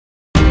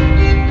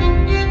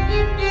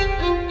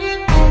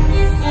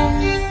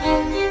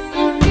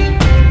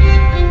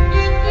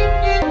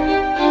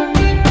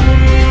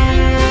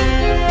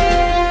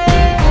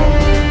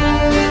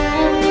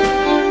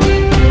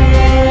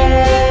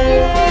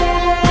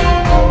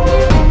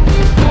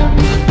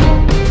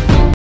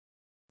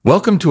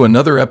Welcome to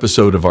another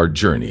episode of our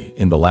journey.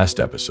 In the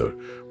last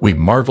episode, we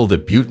marveled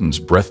at Bhutan's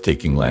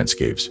breathtaking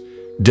landscapes,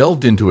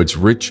 delved into its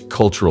rich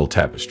cultural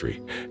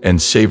tapestry,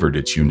 and savored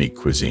its unique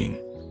cuisine.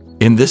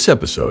 In this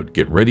episode,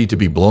 get ready to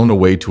be blown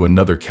away to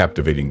another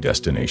captivating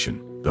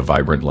destination, the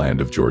vibrant land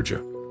of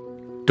Georgia.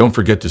 Don't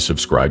forget to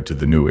subscribe to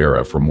The New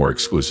Era for more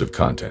exclusive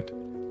content.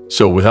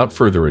 So without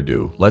further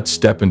ado, let's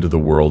step into the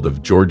world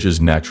of Georgia's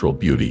natural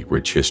beauty,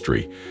 rich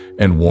history,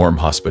 and warm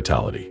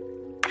hospitality.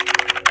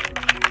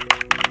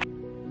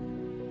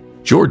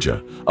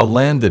 Georgia, a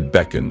land that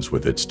beckons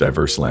with its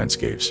diverse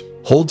landscapes,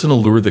 holds an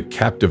allure that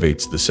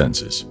captivates the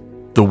senses.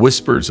 The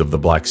whispers of the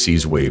Black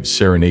Sea's waves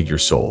serenade your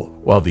soul,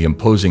 while the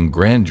imposing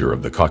grandeur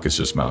of the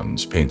Caucasus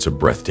Mountains paints a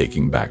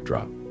breathtaking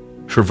backdrop.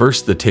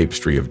 Traverse the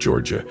tapestry of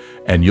Georgia,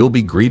 and you'll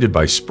be greeted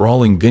by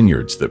sprawling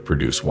vineyards that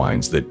produce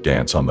wines that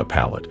dance on the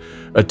palate,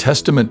 a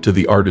testament to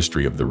the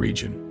artistry of the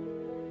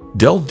region.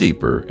 Delve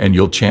deeper, and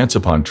you'll chance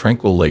upon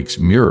tranquil lakes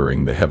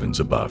mirroring the heavens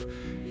above,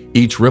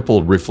 each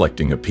ripple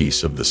reflecting a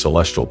piece of the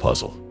celestial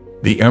puzzle.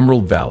 The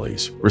emerald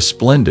valleys,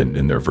 resplendent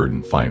in their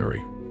verdant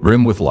finery,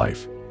 brim with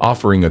life,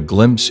 offering a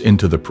glimpse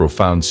into the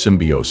profound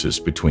symbiosis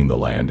between the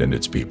land and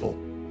its people.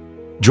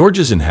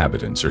 Georgia's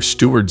inhabitants are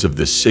stewards of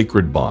this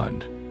sacred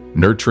bond,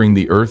 nurturing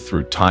the earth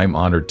through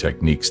time-honored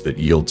techniques that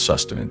yield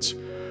sustenance.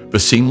 The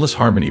seamless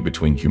harmony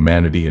between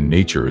humanity and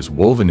nature is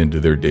woven into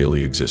their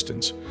daily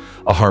existence,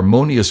 a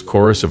harmonious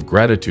chorus of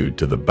gratitude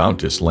to the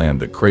bounteous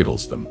land that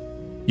cradles them.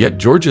 Yet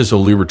Georgia's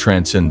allure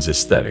transcends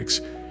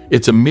aesthetics.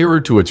 It's a mirror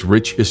to its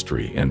rich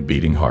history and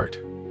beating heart.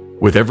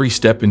 With every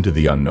step into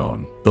the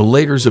unknown, the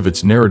layers of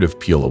its narrative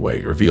peel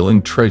away,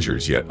 revealing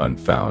treasures yet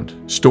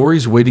unfound,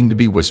 stories waiting to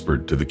be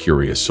whispered to the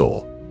curious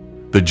soul.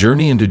 The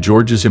journey into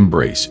Georgia's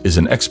embrace is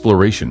an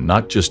exploration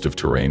not just of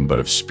terrain but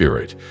of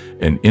spirit,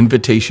 an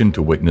invitation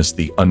to witness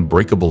the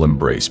unbreakable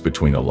embrace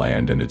between a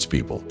land and its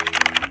people.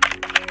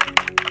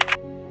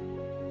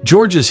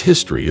 Georgia's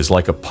history is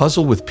like a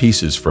puzzle with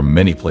pieces from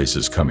many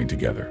places coming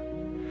together.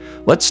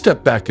 Let's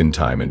step back in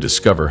time and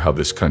discover how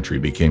this country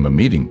became a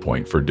meeting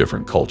point for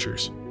different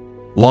cultures.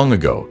 Long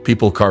ago,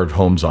 people carved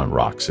homes on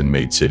rocks and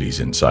made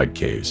cities inside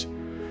caves.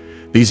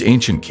 These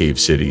ancient cave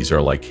cities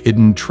are like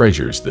hidden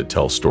treasures that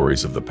tell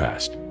stories of the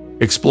past.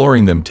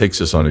 Exploring them takes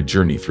us on a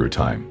journey through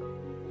time.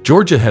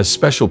 Georgia has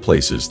special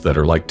places that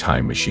are like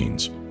time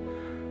machines.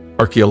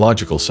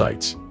 Archaeological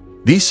sites.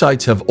 These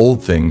sites have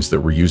old things that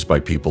were used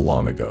by people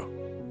long ago.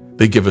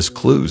 They give us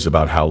clues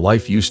about how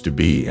life used to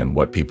be and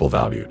what people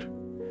valued.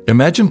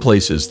 Imagine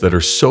places that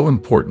are so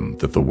important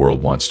that the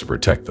world wants to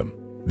protect them.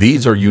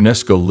 These are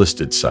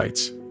UNESCO-listed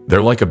sites.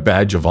 They're like a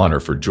badge of honor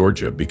for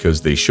Georgia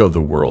because they show the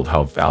world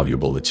how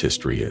valuable its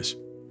history is.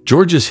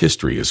 Georgia's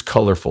history is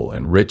colorful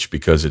and rich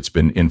because it's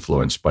been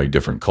influenced by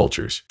different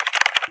cultures.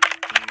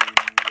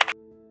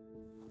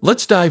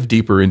 Let's dive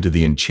deeper into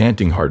the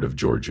enchanting heart of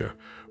Georgia,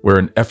 where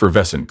an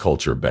effervescent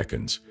culture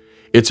beckons.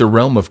 It's a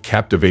realm of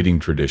captivating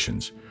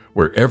traditions,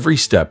 where every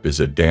step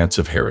is a dance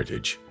of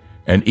heritage,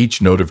 and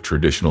each note of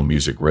traditional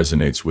music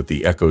resonates with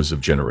the echoes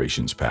of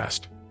generations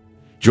past.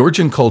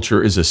 Georgian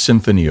culture is a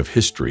symphony of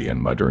history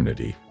and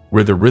modernity,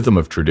 where the rhythm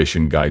of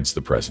tradition guides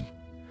the present.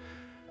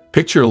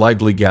 Picture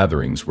lively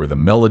gatherings where the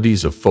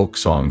melodies of folk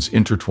songs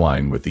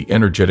intertwine with the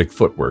energetic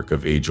footwork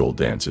of age-old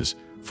dances,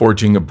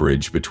 forging a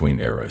bridge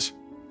between eras.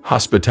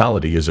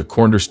 Hospitality is a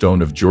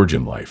cornerstone of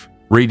Georgian life,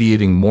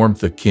 radiating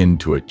warmth akin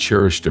to a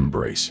cherished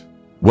embrace.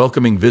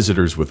 Welcoming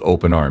visitors with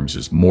open arms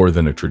is more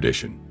than a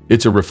tradition.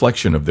 It's a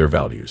reflection of their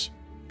values.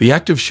 The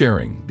act of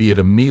sharing, be it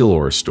a meal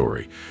or a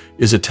story,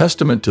 is a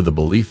testament to the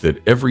belief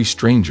that every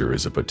stranger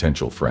is a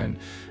potential friend,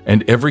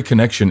 and every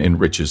connection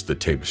enriches the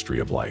tapestry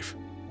of life.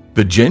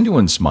 The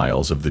genuine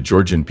smiles of the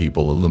Georgian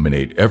people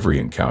illuminate every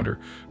encounter,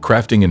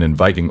 crafting an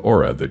inviting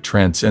aura that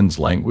transcends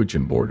language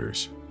and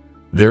borders.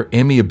 Their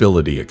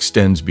amiability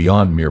extends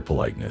beyond mere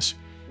politeness.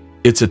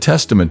 It's a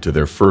testament to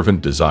their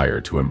fervent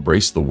desire to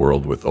embrace the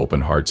world with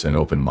open hearts and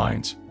open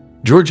minds.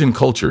 Georgian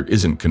culture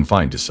isn't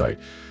confined to sight.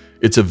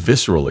 It's a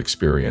visceral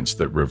experience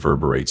that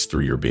reverberates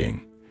through your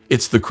being.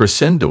 It's the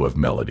crescendo of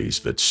melodies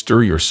that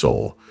stir your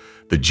soul,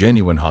 the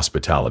genuine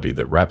hospitality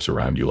that wraps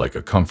around you like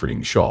a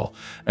comforting shawl,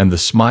 and the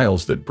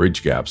smiles that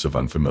bridge gaps of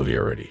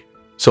unfamiliarity.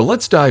 So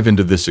let's dive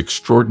into this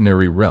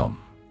extraordinary realm,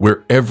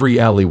 where every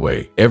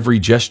alleyway, every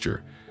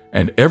gesture,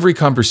 and every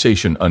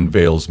conversation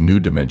unveils new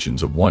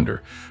dimensions of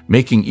wonder,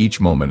 making each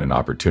moment an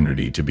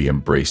opportunity to be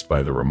embraced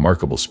by the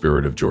remarkable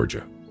spirit of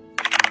Georgia.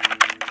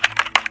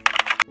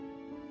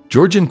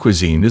 Georgian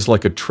cuisine is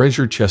like a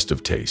treasure chest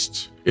of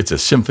tastes. It's a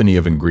symphony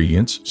of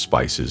ingredients,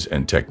 spices,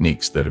 and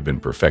techniques that have been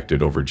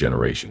perfected over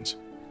generations.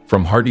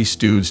 From hearty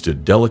stews to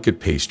delicate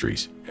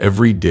pastries,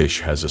 every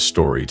dish has a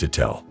story to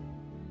tell.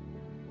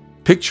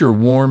 Picture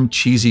warm,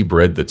 cheesy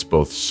bread that's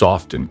both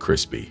soft and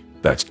crispy.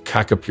 That's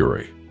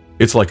kakapure.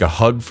 It's like a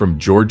hug from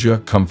Georgia,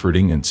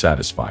 comforting and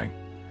satisfying.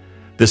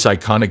 This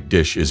iconic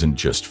dish isn't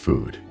just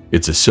food.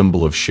 It's a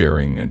symbol of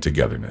sharing and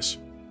togetherness.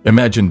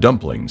 Imagine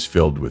dumplings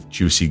filled with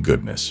juicy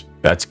goodness.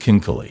 That's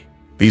kinkali.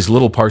 These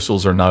little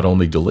parcels are not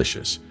only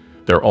delicious,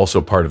 they're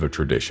also part of a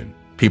tradition.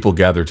 People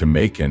gather to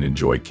make and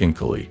enjoy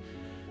kinkali,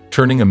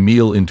 turning a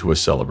meal into a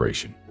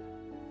celebration.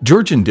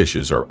 Georgian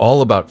dishes are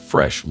all about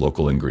fresh,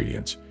 local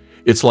ingredients.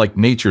 It's like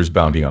nature's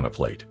bounty on a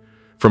plate.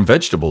 From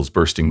vegetables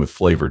bursting with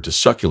flavor to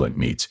succulent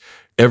meats,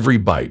 every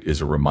bite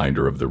is a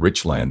reminder of the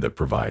rich land that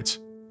provides.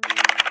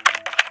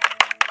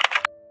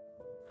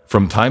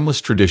 From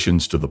timeless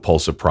traditions to the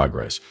pulse of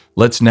progress,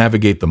 let's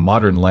navigate the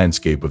modern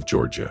landscape of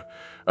Georgia,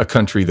 a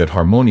country that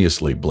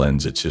harmoniously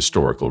blends its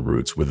historical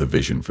roots with a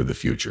vision for the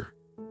future.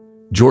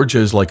 Georgia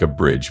is like a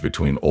bridge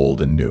between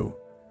old and new.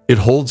 It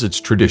holds its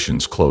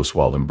traditions close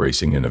while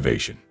embracing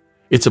innovation.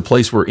 It's a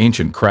place where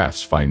ancient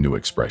crafts find new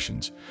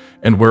expressions,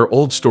 and where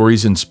old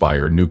stories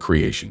inspire new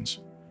creations.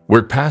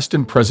 Where past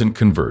and present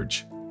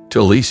converge.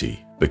 Tbilisi,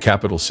 the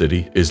capital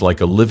city, is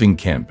like a living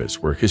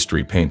canvas where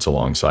history paints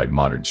alongside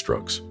modern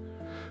strokes.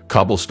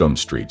 Cobblestone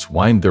streets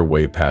wind their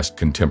way past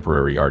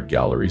contemporary art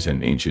galleries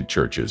and ancient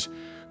churches,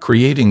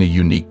 creating a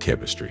unique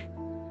tapestry.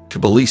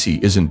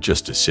 Tbilisi isn't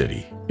just a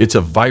city, it's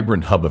a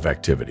vibrant hub of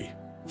activity.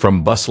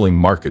 From bustling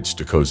markets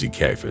to cozy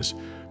cafes,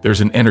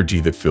 there's an energy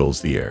that fills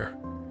the air.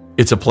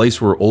 It's a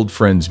place where old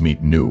friends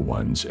meet new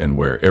ones and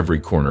where every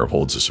corner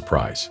holds a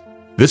surprise.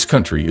 This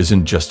country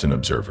isn't just an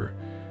observer.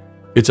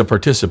 It's a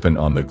participant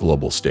on the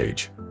global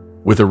stage.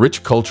 With a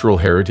rich cultural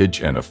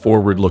heritage and a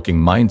forward-looking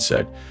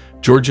mindset,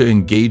 Georgia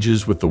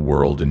engages with the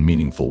world in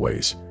meaningful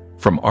ways,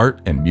 from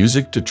art and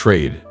music to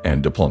trade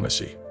and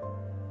diplomacy.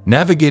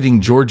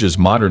 Navigating Georgia's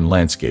modern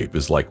landscape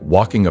is like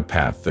walking a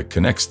path that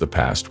connects the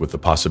past with the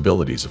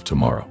possibilities of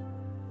tomorrow.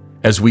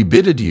 As we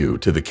bid adieu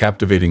to the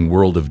captivating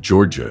world of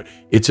Georgia,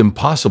 it's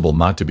impossible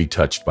not to be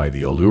touched by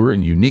the allure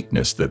and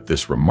uniqueness that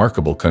this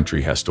remarkable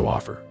country has to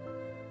offer.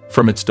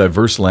 From its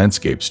diverse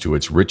landscapes to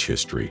its rich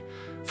history,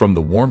 from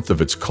the warmth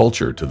of its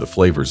culture to the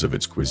flavors of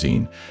its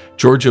cuisine,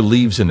 Georgia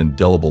leaves an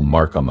indelible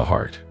mark on the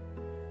heart.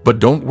 But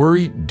don't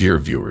worry, dear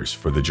viewers,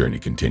 for the journey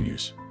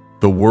continues.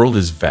 The world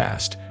is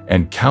vast,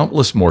 and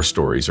countless more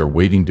stories are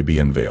waiting to be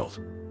unveiled.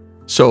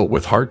 So,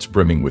 with hearts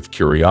brimming with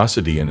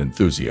curiosity and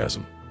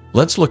enthusiasm,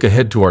 let's look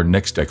ahead to our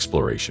next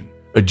exploration,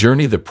 a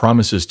journey that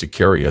promises to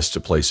carry us to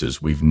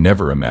places we've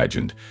never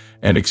imagined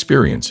and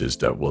experiences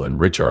that will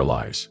enrich our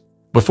lives.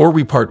 Before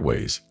we part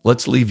ways,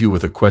 let's leave you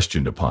with a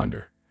question to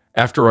ponder.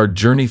 After our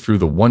journey through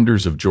the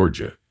wonders of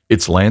Georgia,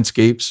 its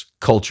landscapes,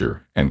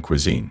 culture, and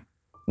cuisine,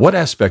 what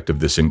aspect of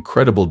this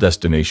incredible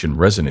destination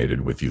resonated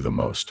with you the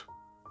most?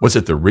 Was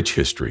it the rich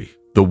history,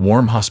 the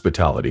warm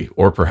hospitality,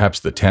 or perhaps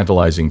the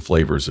tantalizing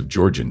flavors of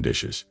Georgian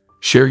dishes?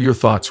 Share your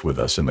thoughts with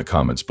us in the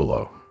comments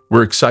below.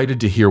 We're excited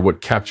to hear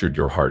what captured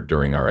your heart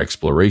during our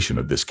exploration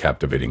of this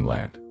captivating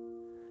land.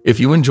 If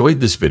you enjoyed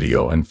this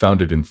video and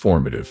found it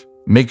informative,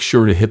 make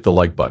sure to hit the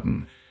like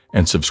button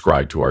and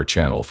subscribe to our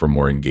channel for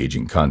more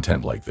engaging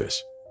content like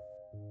this.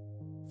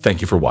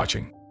 Thank you for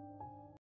watching.